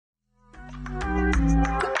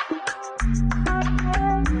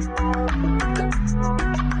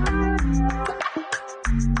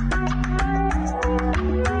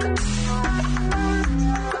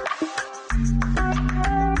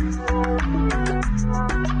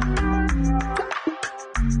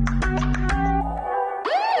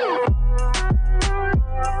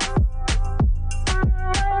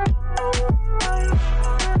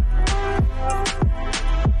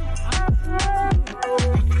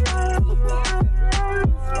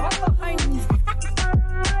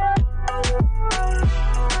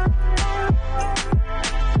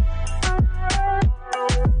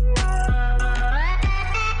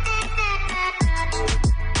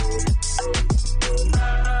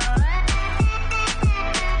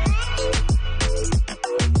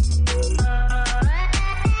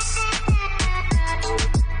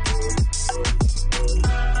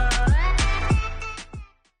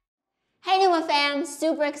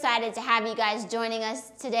super excited to have you guys joining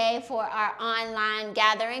us today for our online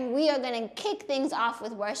gathering. We are going to kick things off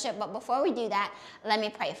with worship, but before we do that, let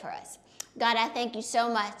me pray for us. God, I thank you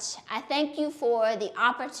so much. I thank you for the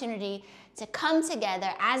opportunity to come together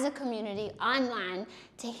as a community online,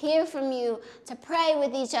 to hear from you, to pray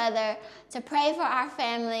with each other, to pray for our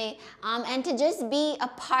family, and to just be a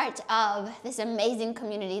part of this amazing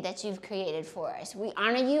community that you've created for us. We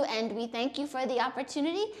honor you and we thank you for the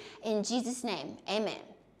opportunity. In Jesus' name, amen.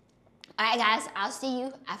 All right, guys, I'll see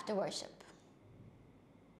you after worship.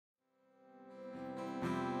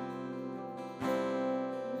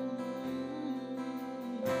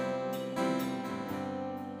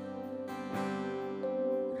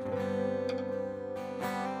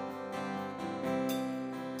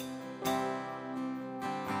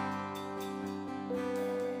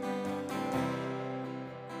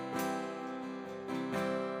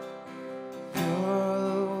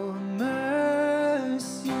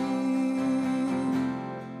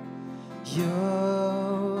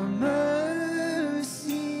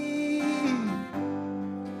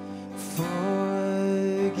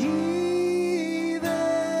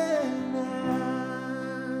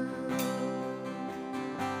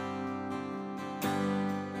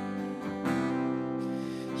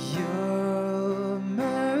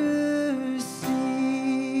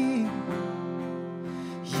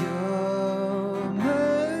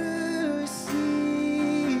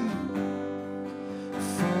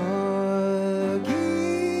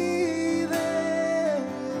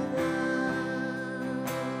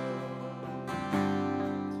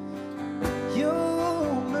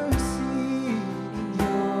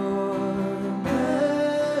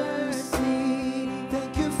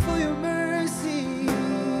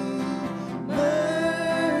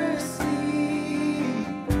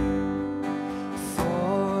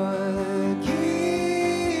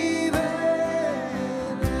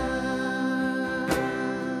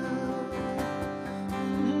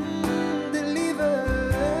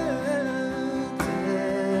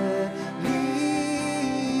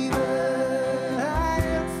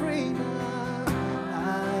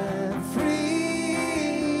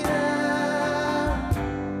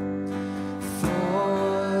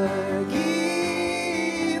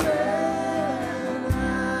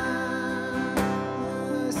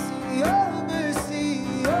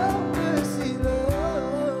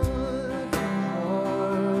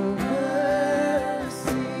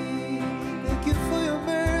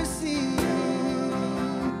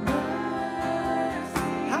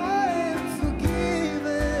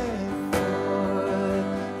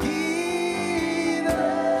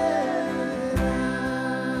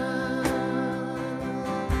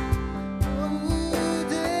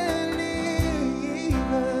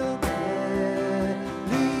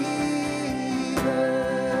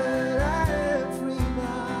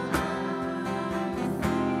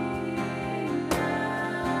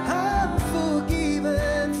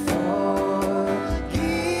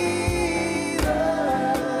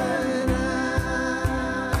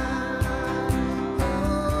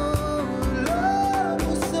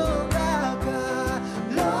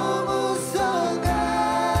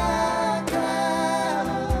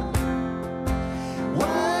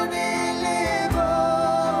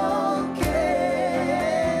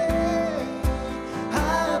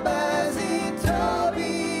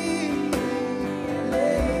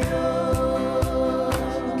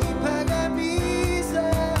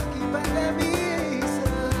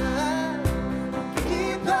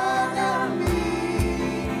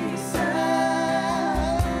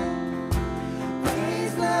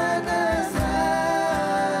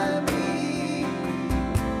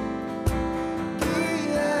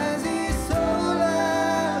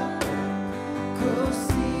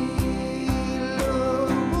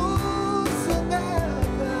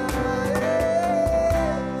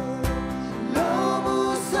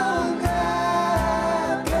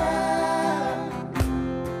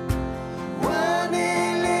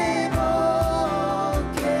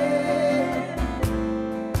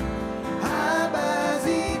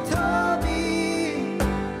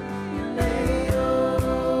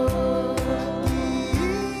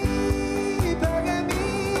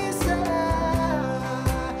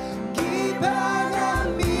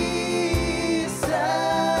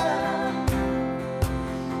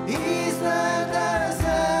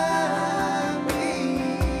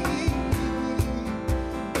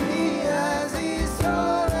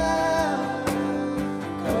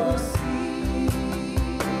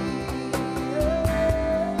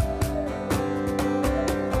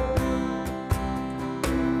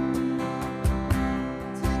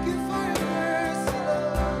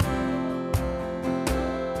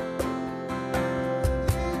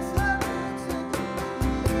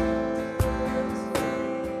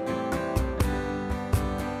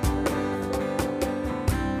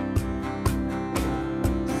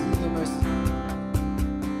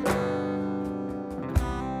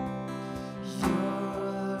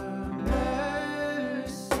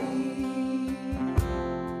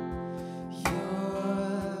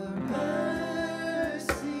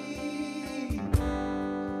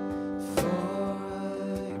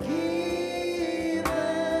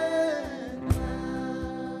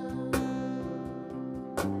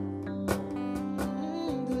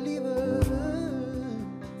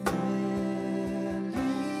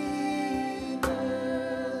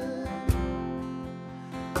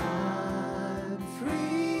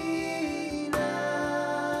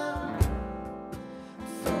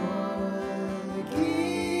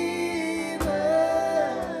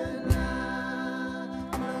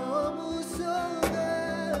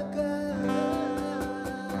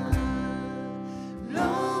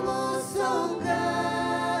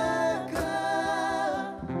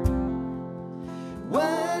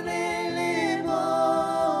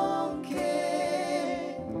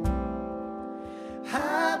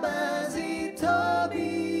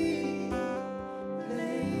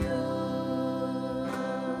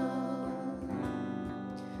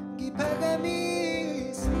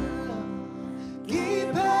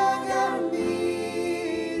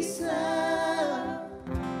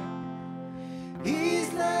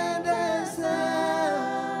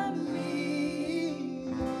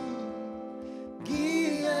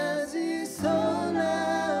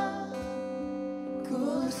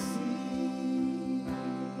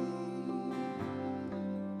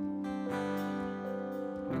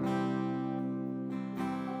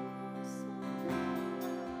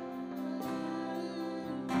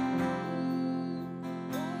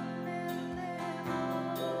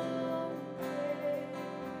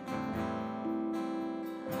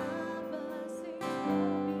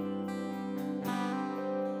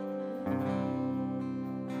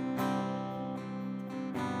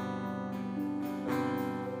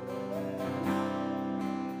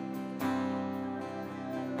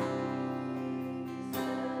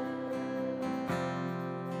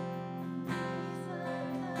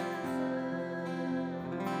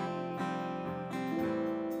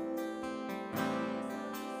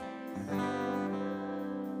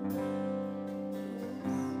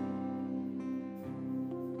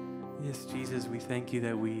 Yes, Jesus, we thank you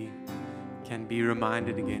that we can be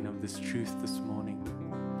reminded again of this truth this morning.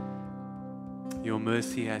 Your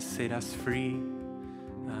mercy has set us free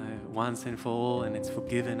once and for all, and it's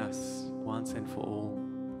forgiven us once and for all.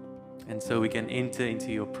 And so we can enter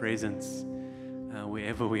into your presence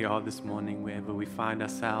wherever we are this morning, wherever we find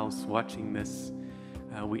ourselves watching this.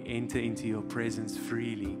 We enter into your presence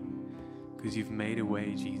freely because you've made a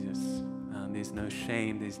way, Jesus. There's no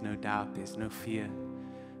shame, there's no doubt, there's no fear.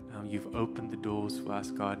 You've opened the doors for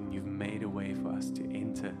us, God, and you've made a way for us to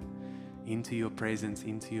enter into your presence,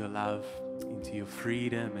 into your love, into your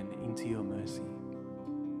freedom, and into your mercy.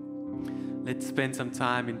 Let's spend some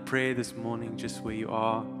time in prayer this morning, just where you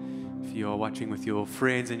are. If you are watching with your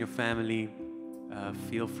friends and your family,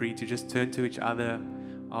 feel free to just turn to each other,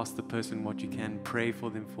 ask the person what you can pray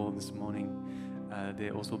for them for this morning.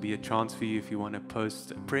 There'll also be a chance for you if you want to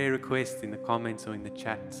post a prayer request in the comments or in the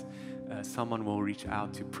chat. Someone will reach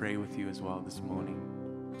out to pray with you as well this morning.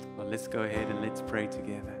 Well, let's go ahead and let's pray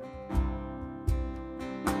together.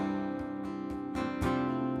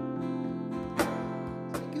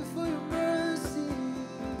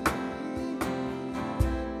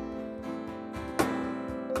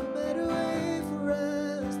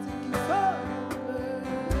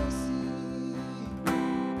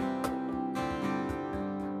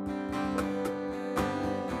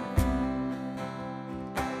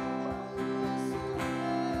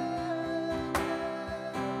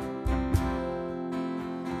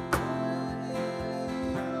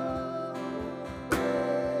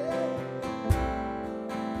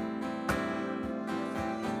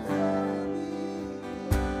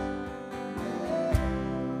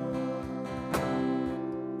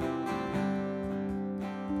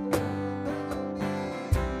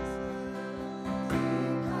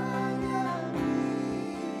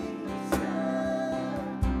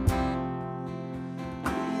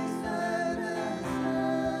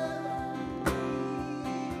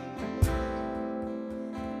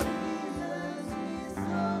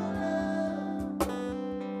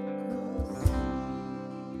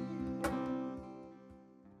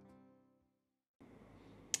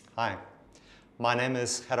 Hi, my name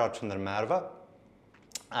is Gerard van der Merwe.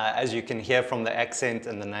 As you can hear from the accent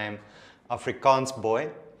and the name, Afrikaans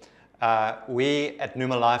boy. We at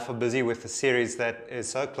Numa Life are busy with a series that is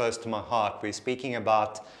so close to my heart. We're speaking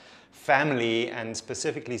about family, and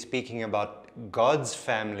specifically speaking about God's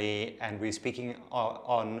family, and we're speaking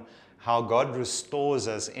on how God restores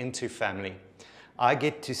us into family. I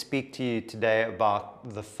get to speak to you today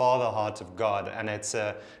about the Father heart of God, and it's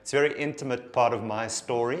a very intimate part of my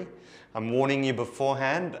story. I'm warning you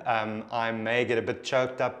beforehand, I may get a bit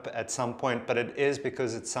choked up at some point, but it is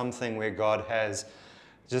because it's something where God has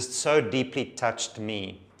just so deeply touched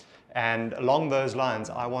me. And along those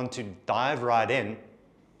lines, I want to dive right in,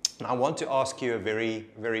 and I want to ask you a very,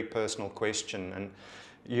 very personal question. And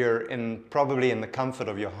you're probably in the comfort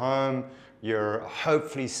of your home. You're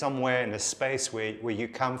hopefully somewhere in a space where you're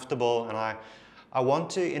comfortable, and I want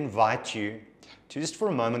to invite you to just for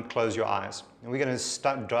a moment close your eyes. And we're going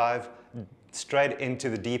to dive straight into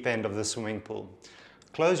the deep end of the swimming pool.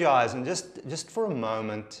 Close your eyes and just for a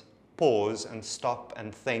moment pause and stop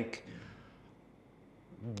and think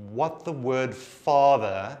what the word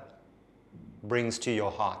Father brings to your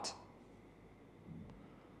heart.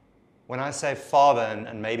 When I say Father,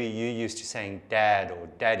 and maybe you're used to saying Dad or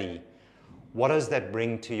Daddy, what does that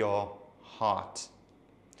bring to your heart?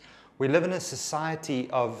 We live in a society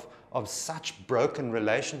of such broken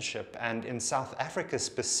relationship, and in South Africa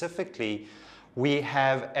specifically, we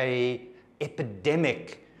have an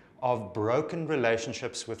epidemic of broken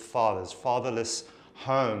relationships with fathers, fatherless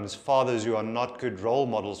homes, fathers who are not good role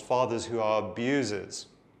models, fathers who are abusers.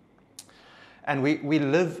 And we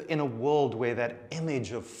live in a world where that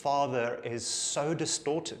image of father is so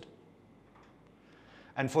distorted.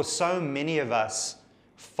 And for so many of us,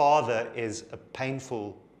 father is a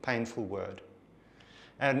painful, painful word.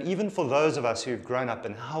 And even for those of us who've grown up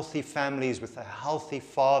in healthy families with a healthy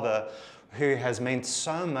father who has meant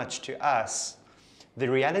so much to us, the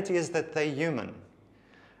reality is that they're human.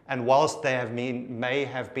 And whilst they may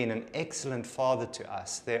have been an excellent father to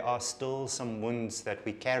us, there are still some wounds that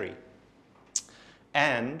we carry.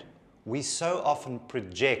 And we so often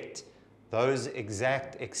project those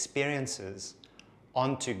exact experiences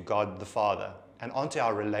onto God the Father and onto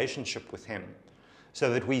our relationship with Him, so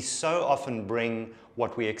that we so often bring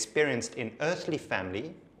what we experienced in earthly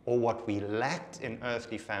family or what we lacked in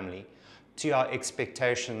earthly family to our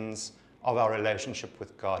expectations of our relationship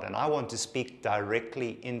with God. And I want to speak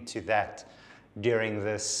directly into that during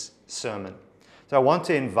this sermon. So I want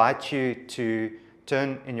to invite you to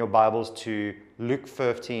turn in your Bibles to Luke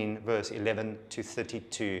 15, verse 11 to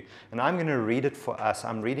 32. And I'm going to read it for us.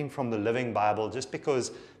 I'm reading from the Living Bible just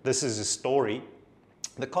because this is a story.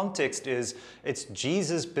 The context is it's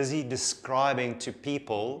Jesus busy describing to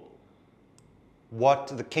people what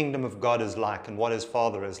the kingdom of God is like and what his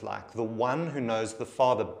Father is like. The one who knows the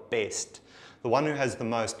Father best, the one who has the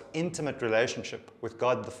most intimate relationship with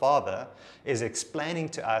God the Father, is explaining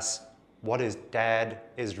to us what his dad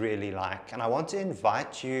is really like. And I want to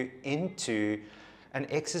invite you into an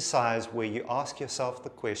exercise where you ask yourself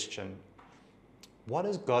the question, what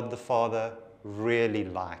is God the Father really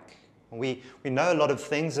like? We know a lot of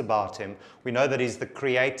things about him. We know that he's the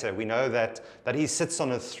creator. We know that he sits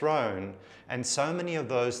on a throne. And so many of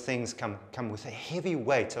those things come with a heavy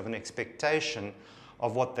weight of an expectation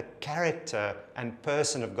of what the character and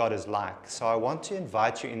person of God is like. So I want to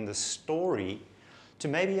invite you in the story to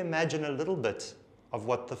maybe imagine a little bit of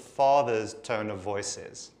what the Father's tone of voice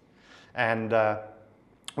is. And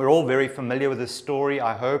we're all very familiar with this story.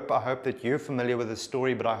 I hope that you're familiar with this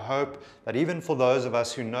story, but I hope that even for those of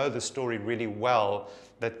us who know the story really well,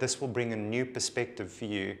 that this will bring a new perspective for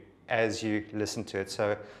you as you listen to it.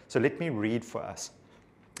 So let me read for us.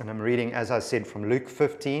 And I'm reading, as I said, from Luke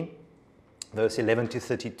 15, verse 11 to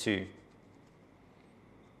 32.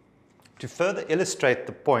 To further illustrate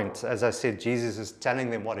the point, as I said, Jesus is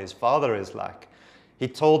telling them what his Father is like. He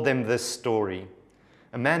told them this story.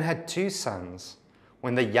 A man had 2 sons.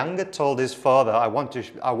 When the younger told his father, I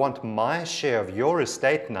want my share of your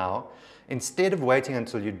estate now, instead of waiting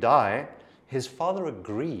until you die, his father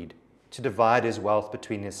agreed to divide his wealth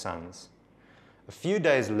between his sons. A few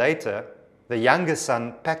days later, the younger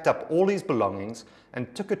son packed up all his belongings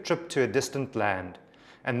and took a trip to a distant land,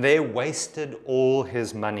 and there wasted all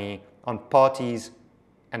his money on parties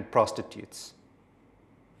and prostitutes.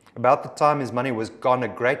 About the time his money was gone, a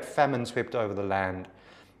great famine swept over the land,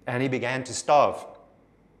 and he began to starve.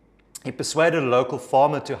 He persuaded a local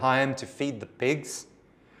farmer to hire him to feed the pigs.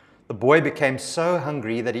 The boy became so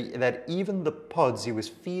hungry that even the pods he was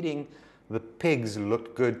feeding the pigs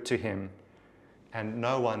looked good to him, and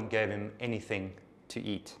no one gave him anything to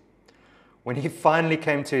eat. When he finally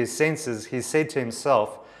came to his senses, he said to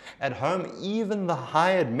himself, at home even the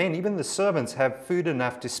hired men, even the servants, have food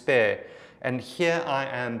enough to spare, and here I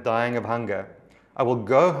am dying of hunger. I will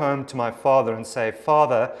go home to my father and say,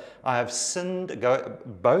 Father, I have sinned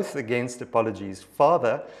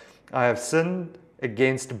Father, I have sinned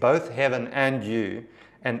against both heaven and you,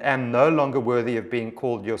 and am no longer worthy of being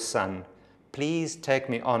called your son. Please take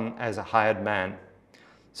me on as a hired man.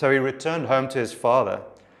 So he returned home to his father,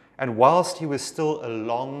 and whilst he was still a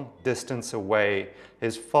long distance away,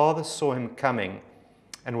 his father saw him coming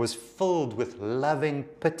and was filled with loving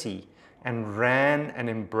pity and ran and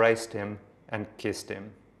embraced him and kissed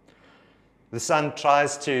him. The son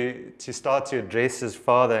tries to start to address his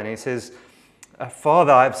father, and he says,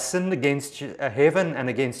 Father, I've sinned against heaven and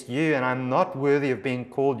against you, and I'm not worthy of being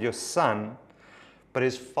called your son. But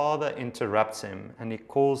his father interrupts him, and he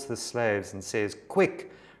calls the slaves and says,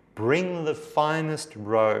 quick, bring the finest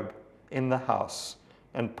robe in the house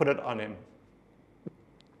and put it on him.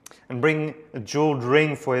 And bring a jeweled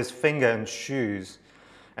ring for his finger and shoes,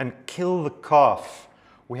 and kill the calf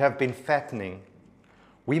we have been fattening.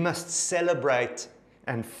 We must celebrate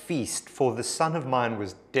and feast, for the son of mine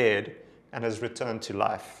was dead and has returned to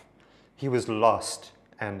life. He was lost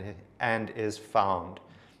and is found.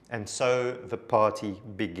 And so the party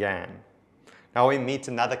began. Now we meet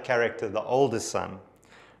another character, the oldest son.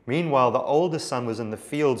 Meanwhile, the oldest son was in the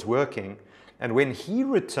fields working, and when he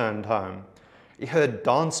returned home, he heard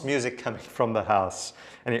dance music coming from the house,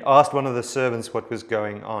 and he asked one of the servants what was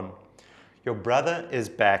going on. Your brother is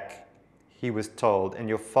back, he was told, and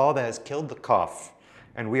your father has killed the calf,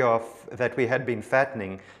 and that we had been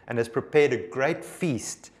fattening, and has prepared a great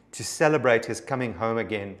feast to celebrate his coming home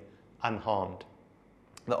again unharmed.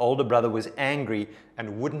 The older brother was angry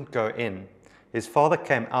and wouldn't go in. His father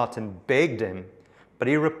came out and begged him, but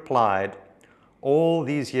he replied, all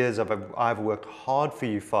these years I've worked hard for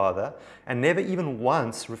you, Father, and never even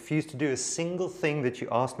once refused to do a single thing that you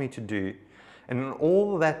asked me to do. And in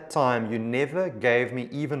all that time, you never gave me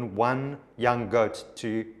even one young goat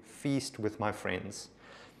to feast with my friends.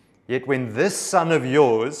 Yet when this son of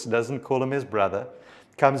yours, doesn't call him his brother,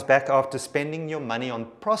 comes back after spending your money on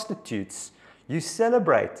prostitutes, you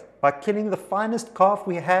celebrate by killing the finest calf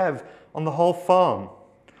we have on the whole farm.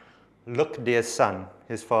 Look, dear son,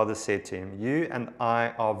 his father said to him, you and I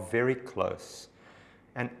are very close,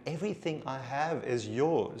 and everything I have is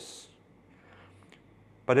yours.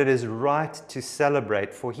 But it is right to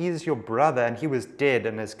celebrate, for he is your brother, and he was dead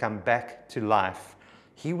and has come back to life.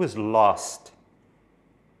 He was lost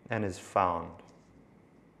and is found.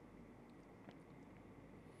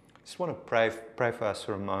 I just want to pray for us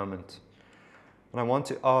for a moment. And I want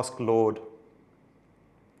to ask, Lord,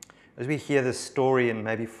 as we hear this story, and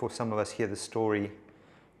maybe for some of us hear the story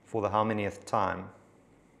for the how manyth time,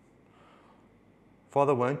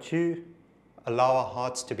 Father, won't you allow our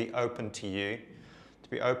hearts to be open to you, to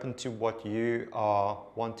be open to what you are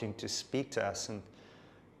wanting to speak to us,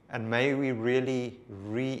 and may we really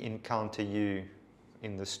re-encounter you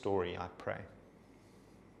in the story, I pray.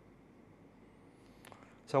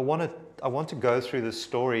 So I want to go through the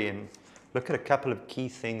story and look at a couple of key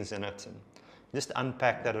things in it and just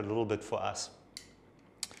unpack that a little bit for us.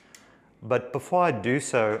 But before I do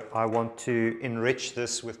so, I want to enrich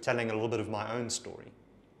this with telling a little bit of my own story.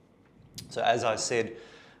 So as I said,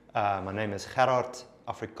 my name is Gerard,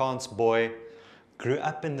 Afrikaans boy, grew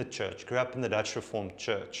up in the church, grew up in the Dutch Reformed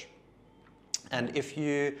Church. And if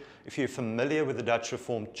you're familiar with the Dutch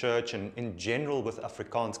Reformed Church and in general with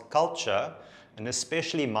Afrikaans culture, and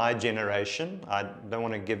especially my generation, I don't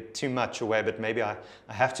want to give too much away, but maybe I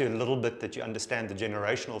have to a little bit that you understand the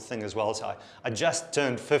generational thing as well. So I just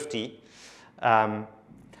turned 50.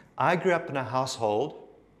 I grew up in a household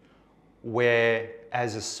where,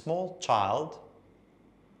 as a small child,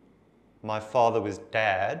 my father was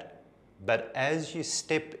dad, but as you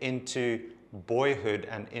step into boyhood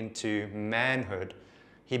and into manhood,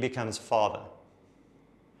 he becomes father.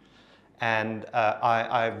 And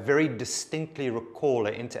I very distinctly recall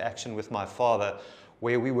an interaction with my father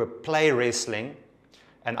where we were play wrestling,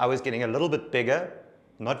 and I was getting a little bit bigger,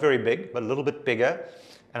 not very big, but a little bit bigger,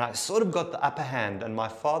 and I sort of got the upper hand, and my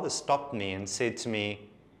father stopped me and said to me,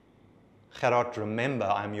 Gerard, remember,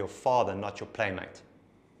 I'm your father, not your playmate.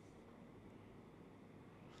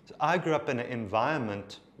 So I grew up in an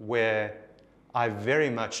environment where I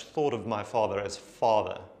very much thought of my father as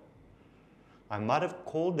father. I might have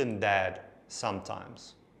called him dad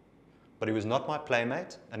sometimes, but he was not my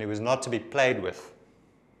playmate, and he was not to be played with.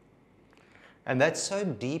 And that so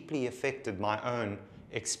deeply affected my own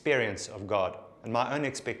experience of God and my own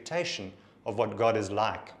expectation of what God is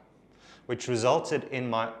like, which resulted in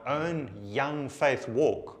my own young faith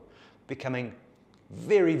walk becoming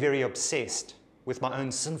very, very obsessed with my own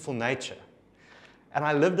sinful nature. And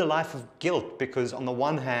I lived a life of guilt because on the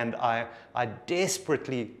one hand, I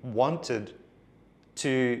desperately wanted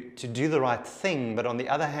to do the right thing, but on the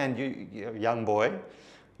other hand, you're a young boy,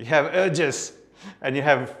 you have urges and you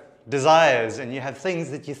have desires and you have things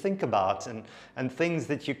that you think about and things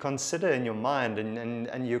that you consider in your mind,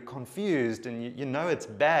 and you're confused, and you know it's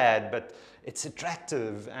bad, but it's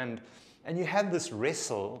attractive, and you have this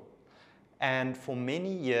wrestle. And for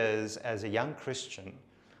many years as a young Christian,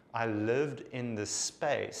 I lived in the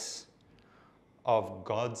space of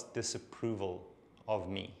God's disapproval of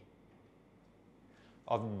me,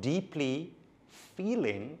 of deeply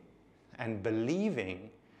feeling and believing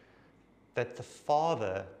that the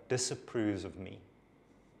Father disapproves of me.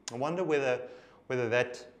 I wonder whether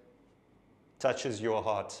that touches your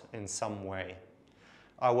heart in some way.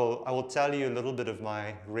 I will tell you a little bit of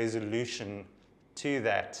my resolution to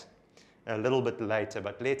that a little bit later,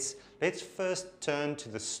 but let's first turn to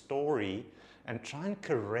the story and try and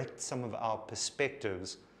correct some of our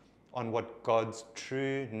perspectives on what God's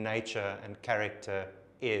true nature and character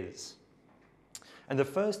is. And the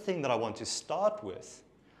first thing that I want to start with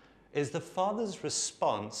is the father's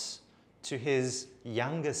response to his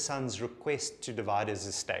younger son's request to divide his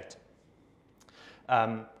estate.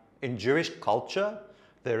 In Jewish culture,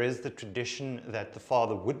 there is the tradition that the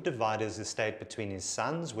father would divide his estate between his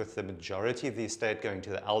sons, with the majority of the estate going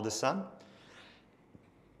to the elder son,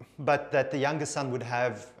 but that the younger son would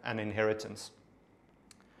have an inheritance.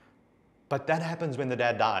 But that happens when the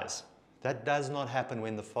dad dies. That does not happen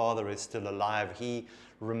when the father is still alive. He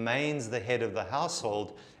remains the head of the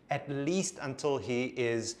household, at least until he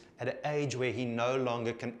is at an age where he no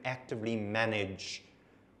longer can actively manage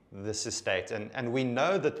this estate. And we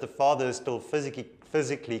know that the father is still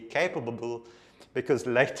physically capable, because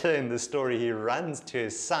later in the story he runs to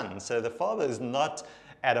his son. So the father is not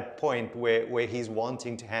at a point where he's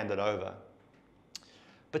wanting to hand it over.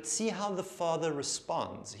 But see how the father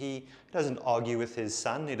responds. He doesn't argue with his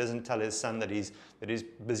son. He doesn't tell his son that he's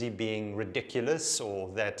busy being ridiculous or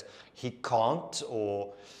that he can't.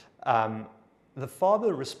 Or the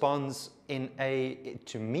father responds in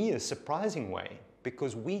to me, a surprising way,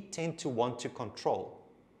 because we tend to want to control.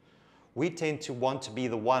 We tend to want to be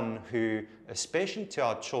the one who, especially to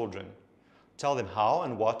our children, tell them how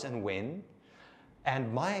and what and when.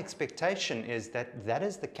 And my expectation is that that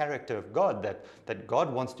is the character of God, that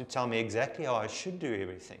God wants to tell me exactly how I should do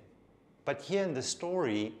everything. But here in the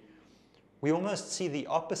story, we almost see the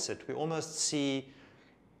opposite. We almost see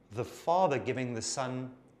the Father giving the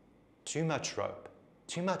Son too much rope,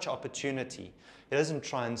 too much opportunity. He doesn't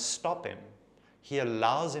try and stop him. He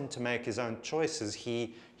allows him to make his own choices.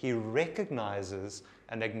 He recognizes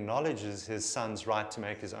and acknowledges his Son's right to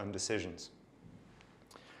make his own decisions.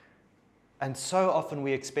 And so often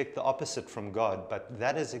we expect the opposite from God, but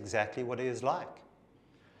that is exactly what He is like.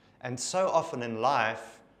 And so often in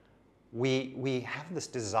life, we have this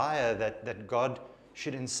desire that God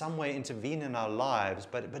should in some way intervene in our lives,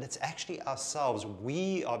 but it's actually ourselves.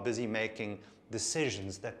 We are busy making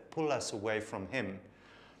decisions that pull us away from Him,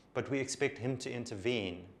 but we expect Him to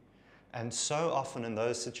intervene. And so often in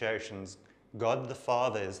those situations, God the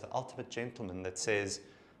Father is the ultimate gentleman that says,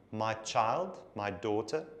 my child, my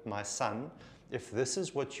daughter, my son, if this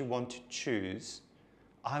is what you want to choose,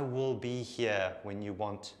 I will be here when you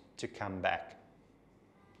want to come back.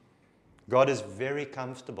 God is very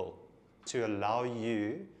comfortable to allow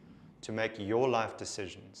you to make your life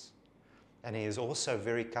decisions. And He is also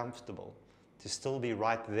very comfortable to still be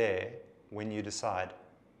right there when you decide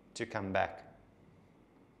to come back.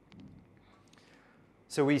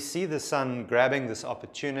 So we see the son grabbing this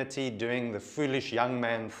opportunity, doing the foolish young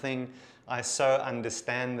man thing. I so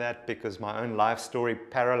understand that because my own life story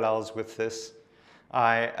parallels with this.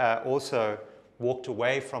 I also walked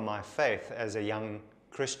away from my faith as a young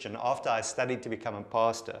Christian after I studied to become a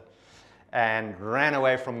pastor and ran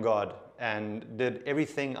away from God and did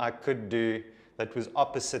everything I could do that was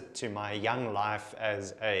opposite to my young life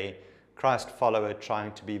as a Christ follower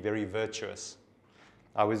trying to be very virtuous.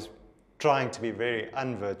 I was trying to be very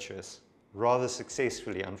unvirtuous, rather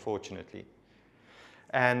successfully, unfortunately.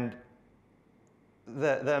 And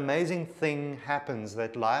the amazing thing happens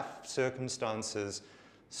that life circumstances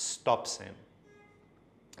stops him.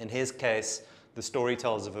 In his case, the story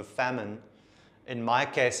tells of a famine. In my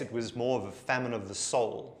case, it was more of a famine of the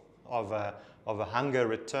soul, of a hunger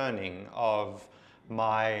returning, of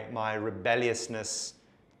my rebelliousness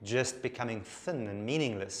just becoming thin and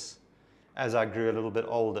meaningless as I grew a little bit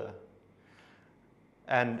older.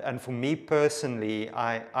 And for me personally,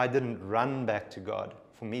 I didn't run back to God.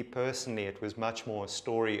 For me personally, it was much more a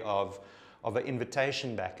story of an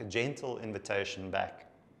invitation back, a gentle invitation back.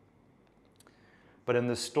 But in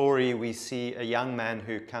the story, we see a young man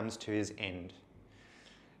who comes to his end.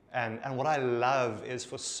 And what I love is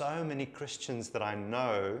for so many Christians that I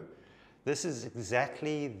know, this is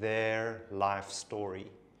exactly their life story,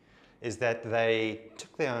 is that they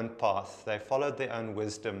took their own path, they followed their own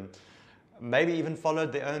wisdom, maybe even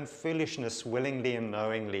followed their own foolishness willingly and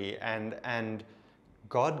knowingly, and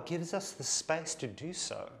God gives us the space to do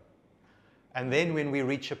so. And then when we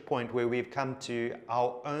reach a point where we've come to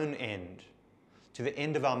our own end, to the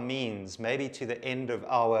end of our means, maybe to the end of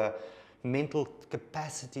our mental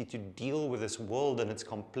capacity to deal with this world and its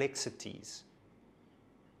complexities,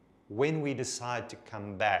 when we decide to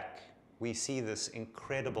come back, we see this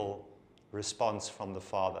incredible response from the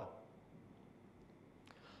Father.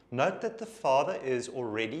 Note that the Father is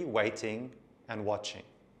already waiting and watching.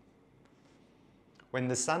 When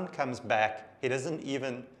the Son comes back, he doesn't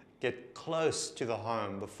even get close to the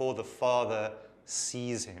home before the Father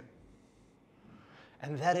sees him.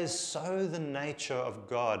 And that is so the nature of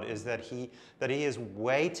God, is that He is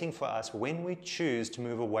waiting for us when we choose to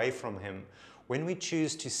move away from Him, when we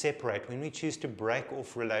choose to separate, when we choose to break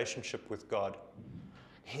off relationship with God.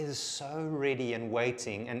 He is so ready and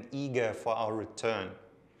waiting and eager for our return.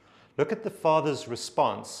 Look at the Father's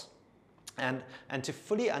response. And to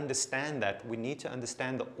fully understand that, we need to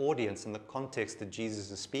understand the audience and the context that Jesus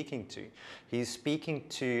is speaking to. He's speaking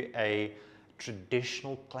to a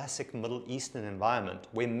traditional, classic Middle Eastern environment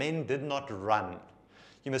where men did not run.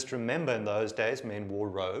 You must remember in those days, men wore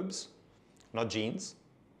robes, not jeans.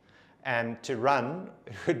 And to run,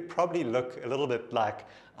 it would probably look a little bit like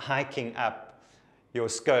hiking up your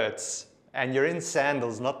skirts, and you're in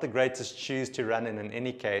sandals, not the greatest shoes to run in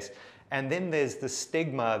any case. And then there's the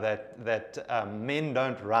stigma that men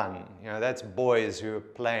don't run. You know, that's boys who are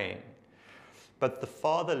playing. But the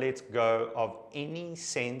Father lets go of any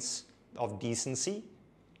sense of decency,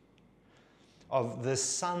 of the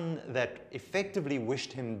Son that effectively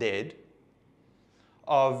wished him dead,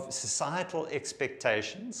 of societal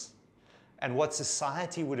expectations, and what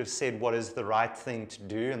society would have said what is the right thing to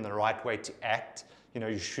do and the right way to act. You know,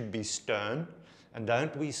 you should be stern. And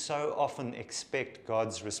don't we so often expect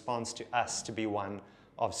God's response to us to be one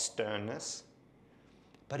of sternness?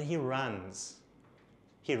 But He runs.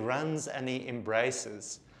 He runs and He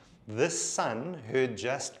embraces this son who had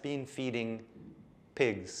just been feeding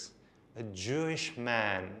pigs, a Jewish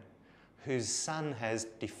man whose son has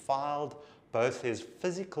defiled both his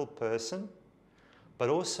physical person, but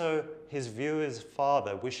also his view of his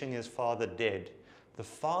father, wishing his father dead. The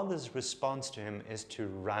father's response to him is to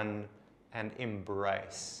run and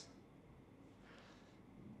embrace.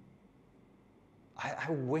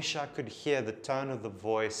 I wish I could hear the tone of the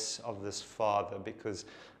voice of this father, because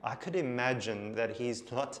I could imagine that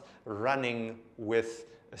he's not running with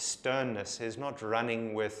sternness. He's not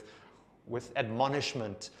running with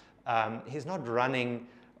admonishment. He's not running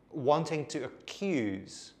wanting to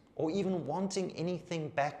accuse or even wanting anything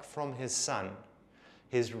back from his son.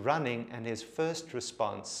 His running and his first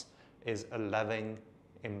response is a loving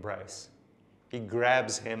embrace. He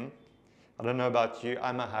grabs him. I don't know about you,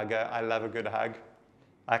 I'm a hugger. I love a good hug.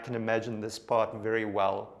 I can imagine this part very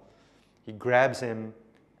well. He grabs him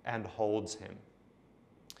and holds him.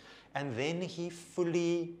 And then he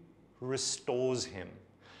fully restores him.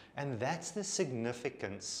 And that's the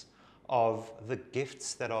significance of the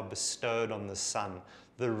gifts that are bestowed on the son.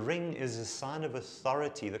 The ring is a sign of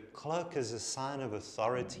authority. The cloak is a sign of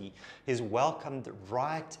authority. He's welcomed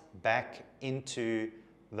right back into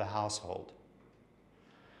the household.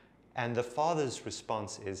 And the father's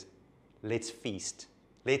response is, let's feast,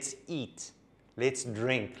 let's eat, let's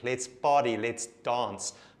drink, let's party, let's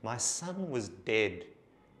dance. My son was dead,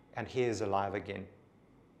 and he is alive again.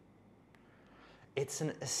 It's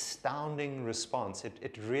an astounding response.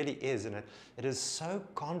 It really is. And it is so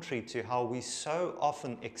contrary to how we so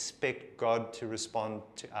often expect God to respond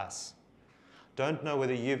to us. Don't know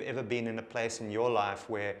whether you've ever been in a place in your life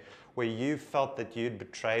where you felt that you'd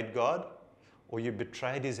betrayed God, or you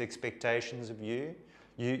betrayed his expectations of you.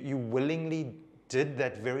 You willingly did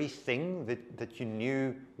that very thing that you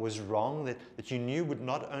knew was wrong, that you knew would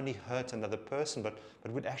not only hurt another person, but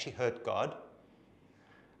would actually hurt God.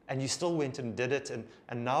 And you still went and did it.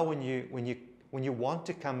 And now when you want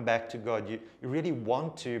to come back to God, you really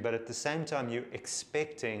want to, but at the same time you're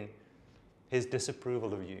expecting his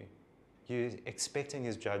disapproval of you. You're expecting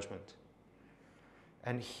his judgment.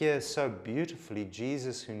 And here so beautifully,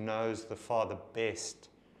 Jesus, who knows the Father best,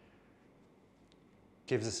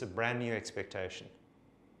 gives us a brand new expectation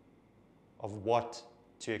of what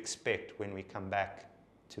to expect when we come back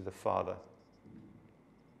to the Father.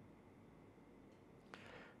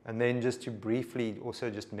 And then just to briefly also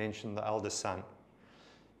just mention the elder son.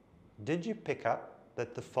 Did you pick up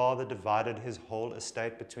that the father divided his whole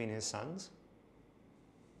estate between his sons?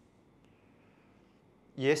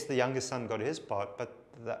 Yes, the younger son got his part, but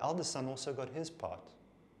the elder son also got his part.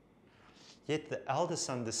 Yet the elder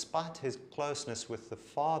son, despite his closeness with the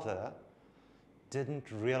father, didn't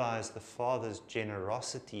realize the father's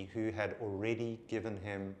generosity, who had already given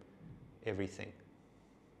him everything.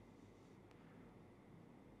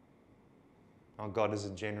 Our God is a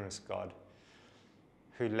generous God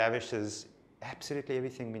who lavishes absolutely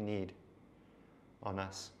everything we need on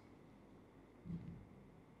us.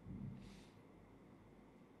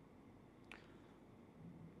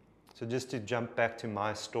 So just to jump back to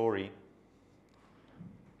my story,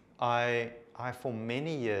 I for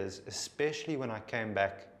many years, especially when I came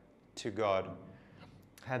back to God,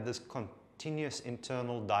 had this continuous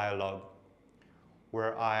internal dialogue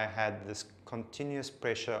where I had this continuous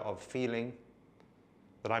pressure of feeling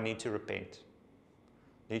that I need to repent.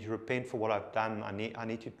 I need to repent for what I've done. I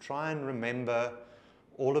need to try and remember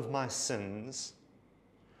all of my sins,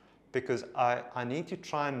 because I need to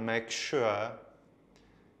try and make sure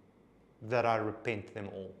that I repent them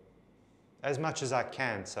all as much as I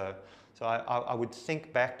can. So I would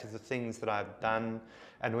think back to the things that I've done,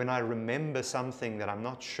 and when I remember something that I'm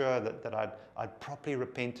not sure that I'd properly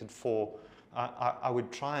repented for, I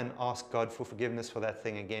would try and ask God for forgiveness for that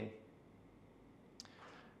thing again.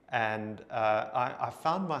 And I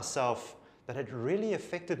found myself that it really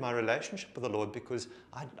affected my relationship with the Lord, because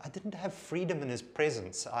I didn't have freedom in his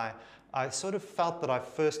presence. I sort of felt that I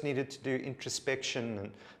first needed to do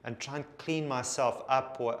introspection and try and clean myself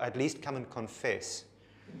up, or at least come and confess.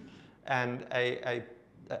 And a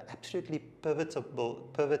absolutely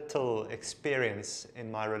pivotal experience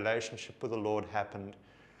in my relationship with the Lord happened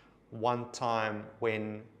one time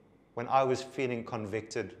when I was feeling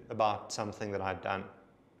convicted about something that I'd done.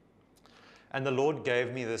 And the Lord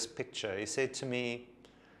gave me this picture. He said to me,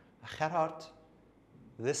 Gerhard,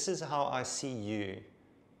 this is how I see you.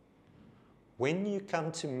 When you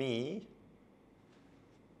come to me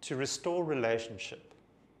to restore relationship,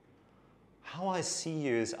 how I see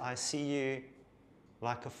you is I see you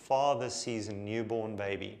like a father sees a newborn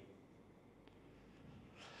baby.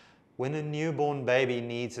 When a newborn baby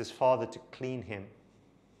needs his father to clean him,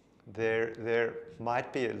 there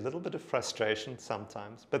might be a little bit of frustration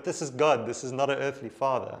sometimes, but this is God. This is not an earthly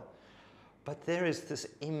father. But there is this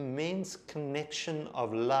immense connection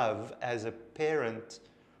of love as a parent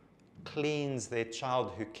cleans their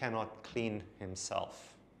child who cannot clean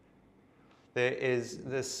himself. There is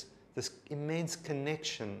this immense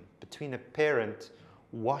connection between a parent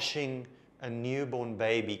washing a newborn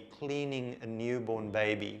baby, cleaning a newborn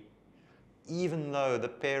baby, even though the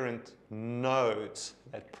parent knows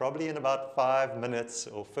that probably in about 5 minutes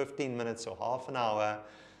or 15 minutes or half an hour,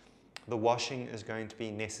 the washing is going to be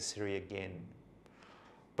necessary again.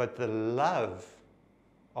 But the love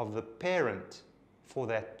of the parent for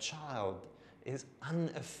that child is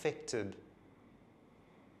unaffected.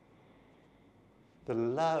 The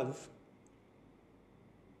love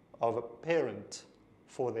of a parent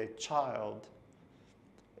for their child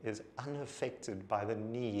is unaffected by the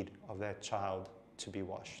need of that child to be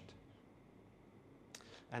washed.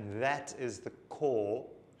 And that is the core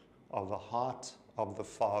of the heart of the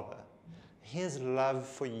Father. His love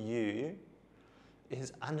for you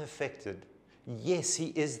is unaffected. Yes, He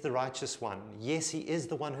is the righteous one. Yes, He is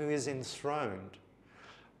the one who is enthroned.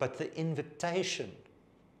 But the invitation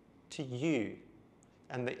to you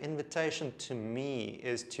and the invitation to me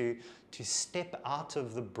is to step out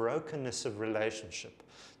of the brokenness of relationship,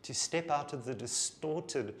 to step out of the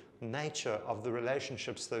distorted nature of the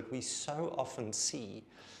relationships that we so often see,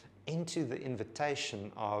 into the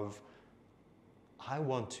invitation of, I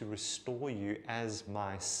want to restore you as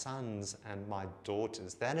my sons and my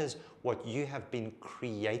daughters. That is what you have been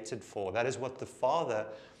created for. That is what the Father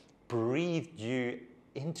breathed you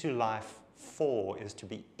into life for, is to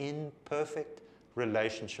be in perfect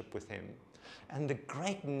relationship with Him. And the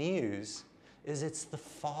great news is it's the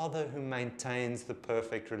Father who maintains the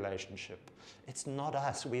perfect relationship. It's not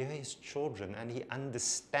us. We are His children, and He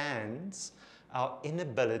understands our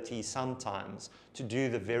inability sometimes to do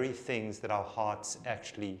the very things that our hearts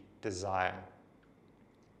actually desire.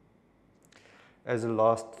 As a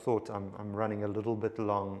last thought, I'm running a little bit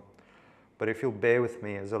long, but if you'll bear with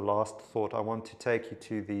me, as a last thought, I want to take you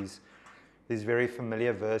to these very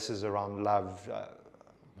familiar verses around love,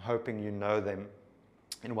 hoping you know them,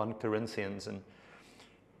 in 1 Corinthians. And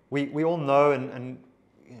we all know and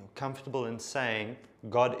comfortable in saying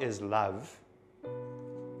God is love.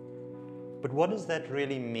 But what does that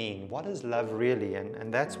really mean? What is love really?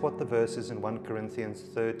 And that's what the verses in 1 Corinthians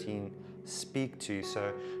 13 speak to.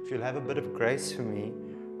 So if you'll have a bit of grace for me,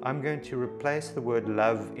 I'm going to replace the word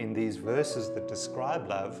love in these verses that describe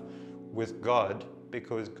love with God,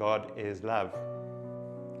 because God is love.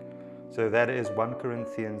 So that is 1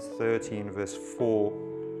 Corinthians 13 verse 4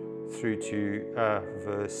 through to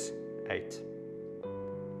verse 8.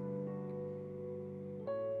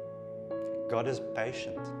 God is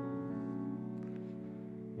patient.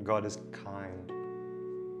 God is kind.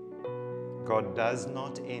 God does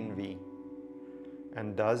not envy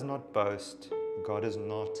and does not boast. God is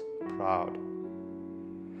not proud.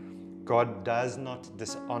 God does not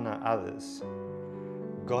dishonor others.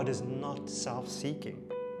 God is not self-seeking.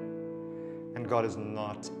 And God is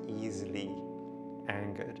not easily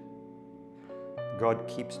angered. God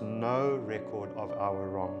keeps no record of our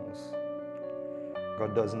wrongs.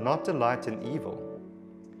 God does not delight in evil,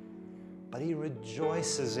 but He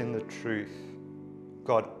rejoices in the truth.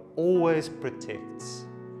 God always protects,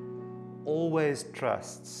 always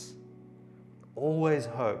trusts, always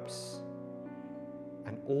hopes,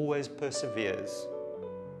 and always perseveres.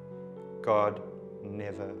 God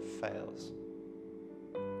never fails.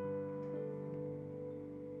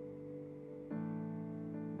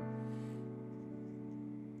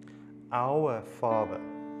 Our Father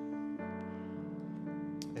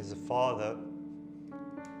is a Father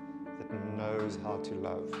that knows how to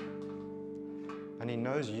love. And He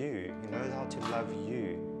knows you. He knows how to love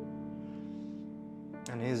you.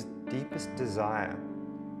 And His deepest desire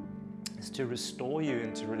is to restore you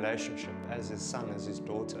into relationship as His son, as His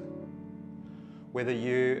daughter. Whether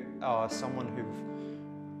you are someone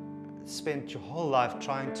who've spent your whole life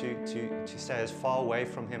trying to stay as far away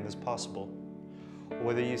from Him as possible, or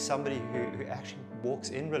whether you're somebody who actually walks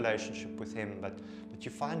in relationship with Him, but you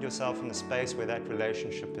find yourself in a space where that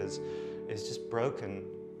relationship is just broken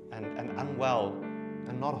and unwell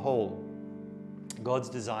and not whole. God's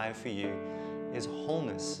desire for you is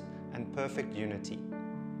wholeness and perfect unity.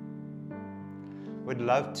 We'd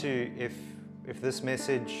love to, if this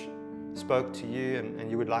message spoke to you and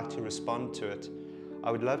you would like to respond to it, I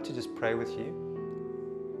would love to just pray with you.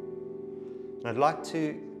 And I'd like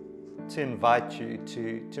to invite you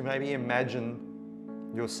to maybe imagine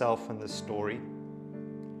yourself in this story.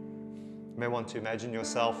 You may want to imagine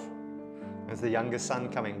yourself as the younger son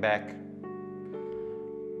coming back,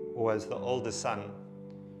 or as the older son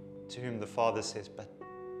to whom the father says, but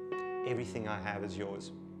everything I have is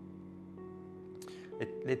yours.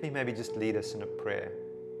 Let me maybe just lead us in a prayer.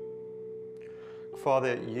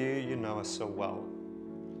 Father, you know us so well.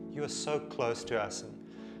 You are so close to us.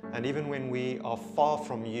 And even when we are far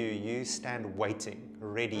from you, you stand waiting,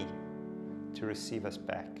 ready to receive us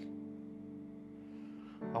back.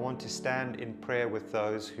 I want to stand in prayer with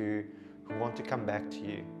those who want to come back to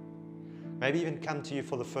you. Maybe even come to you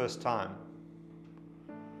for the first time.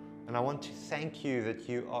 And I want to thank you that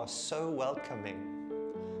you are so welcoming,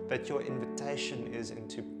 that your invitation is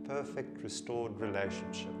into perfect, restored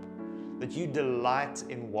relationship, that you delight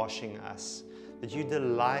in washing us, that you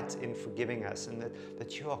delight in forgiving us, and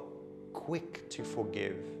that you are quick to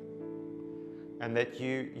forgive, and that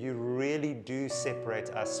you really do separate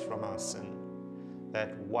us from our sin.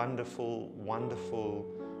 That wonderful, wonderful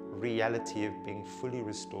reality of being fully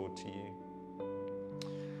restored to you.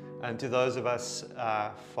 And to those of us,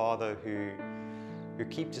 Father, who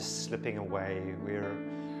keep just slipping away,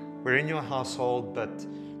 we're in your household, but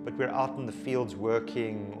we're out in the fields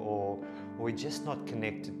working, or we're just not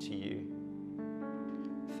connected to you.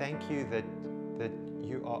 Thank you that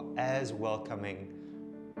you are as welcoming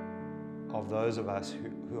of those of us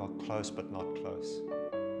who are close but not close.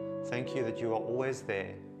 Thank you that you are always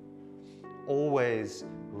there, always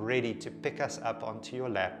ready to pick us up onto your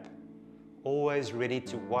lap, always ready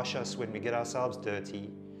to wash us when we get ourselves dirty,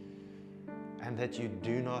 and that you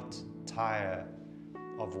do not tire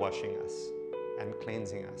of washing us and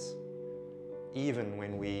cleansing us, even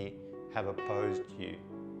when we have opposed you.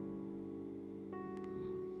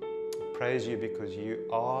 I praise you because you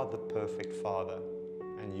are the perfect Father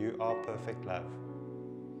and you are perfect love.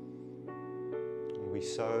 And we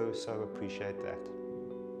so appreciate that.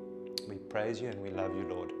 We praise you and we love you,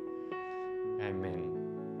 Lord. Amen.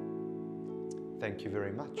 Thank you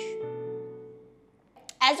very much.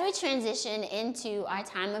 As we transition into our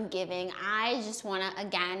time of giving, I just want to,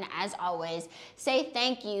 again, as always, say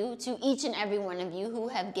thank you to each and every one of you who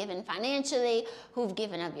have given financially, who've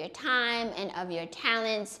given of your time and of your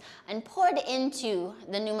talents and poured into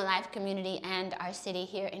the Numa Life community and our city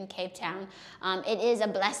here in Cape Town. It is a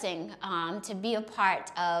blessing to be a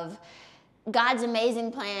part of God's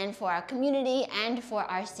amazing plan for our community and for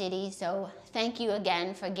our city. So thank you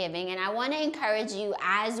again for giving. And I want to encourage you,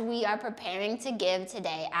 as we are preparing to give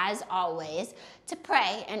today, as always, to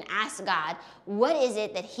pray and ask God, what is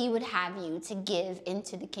it that he would have you to give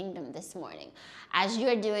into the kingdom this morning? As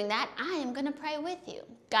you're doing that, I am going to pray with you.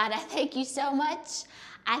 God, I thank you so much.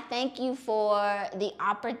 I thank you for the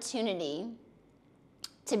opportunity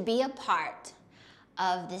to be a part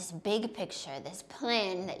of this big picture, this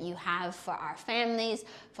plan that you have for our families,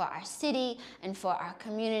 for our city, and for our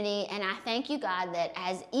community. And I thank you, God, that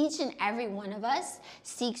as each and every one of us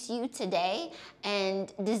seeks you today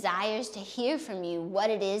and desires to hear from you what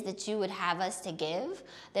it is that you would have us to give,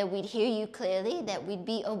 that we'd hear you clearly, that we'd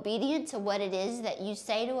be obedient to what it is that you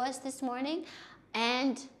say to us this morning.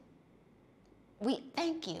 And we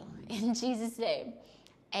thank you in Jesus' name.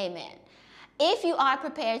 Amen. If you are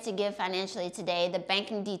prepared to give financially today, the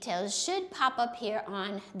banking details should pop up here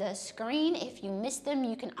on the screen. If you missed them,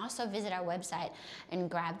 you can also visit our website and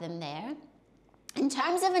grab them there. In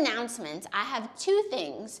terms of announcements, I have two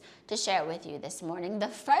things to share with you this morning. The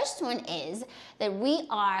first one is that we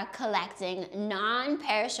are collecting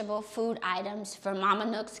non-perishable food items for Mama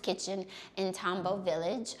Nook's Kitchen in Tombo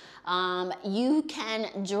Village. You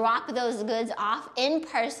can drop those goods off in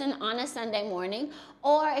person on a Sunday morning,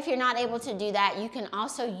 or if you're not able to do that, you can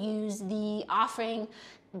also use the offering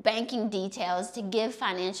banking details to give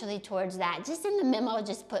financially towards that. Just in the memo,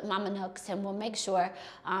 just put Mama Nooks and we'll make sure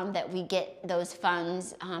that we get those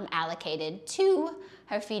funds allocated to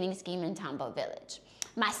her feeding scheme in Tombo Village.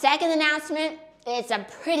 My second announcement, it's a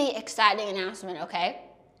pretty exciting announcement, okay?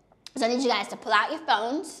 So I need you guys to pull out your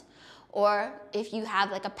phones, or if you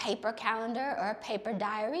have like a paper calendar or a paper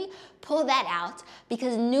diary, pull that out,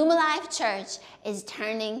 because Numa Life Church is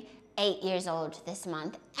turning 8 years old this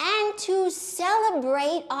month. And to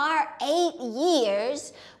celebrate our 8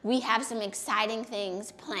 years, we have some exciting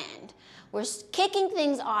things planned. We're kicking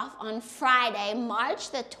things off on Friday,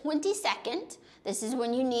 March the 22nd. This is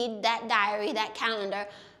when you need that diary, that calendar.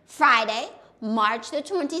 Friday, March the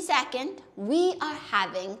 22nd, we are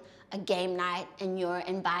having a game night and you're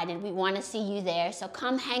invited. We want to see you there. So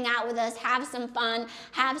come hang out with us, have some fun,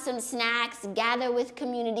 have some snacks, gather with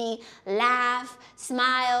community, laugh,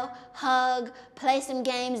 smile, hug, play some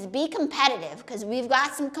games, be competitive, because we've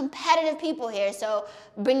got some competitive people here. So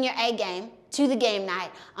bring your A game to the game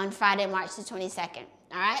night on Friday, March the 22nd.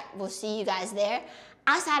 All right, we'll see you guys there.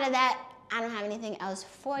 Outside of that, I don't have anything else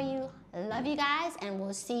for you. Love you guys, and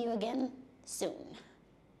we'll see you again soon.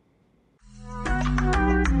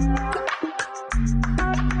 you.